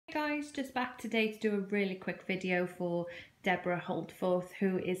guys, just back today to do a really quick video for Debra Holdforth,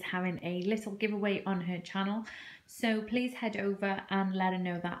 who is having a little giveaway on her channel. So please head over and let her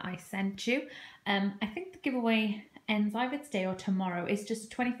know that I sent you. I think the giveaway ends either today or tomorrow. It's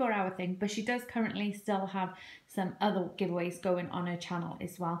just a 24-hour thing, but she does currently still have some other giveaways going on her channel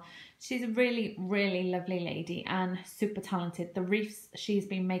as well. She's a really, really lovely lady and super talented. The wreaths she's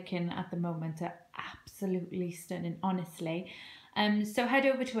been making at the moment are absolutely stunning, honestly. So head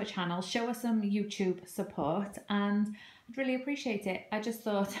over to her channel, show her some YouTube support, and I'd really appreciate it. I just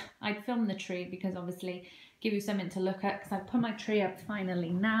thought I'd film the tree because obviously give you something to look at, because I've put my tree up finally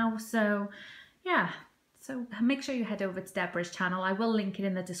now. So yeah, so make sure you head over to Debra's channel. I will link it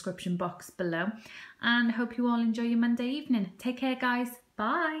in the description box below, and hope you all enjoy your Monday evening. Take care guys,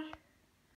 bye.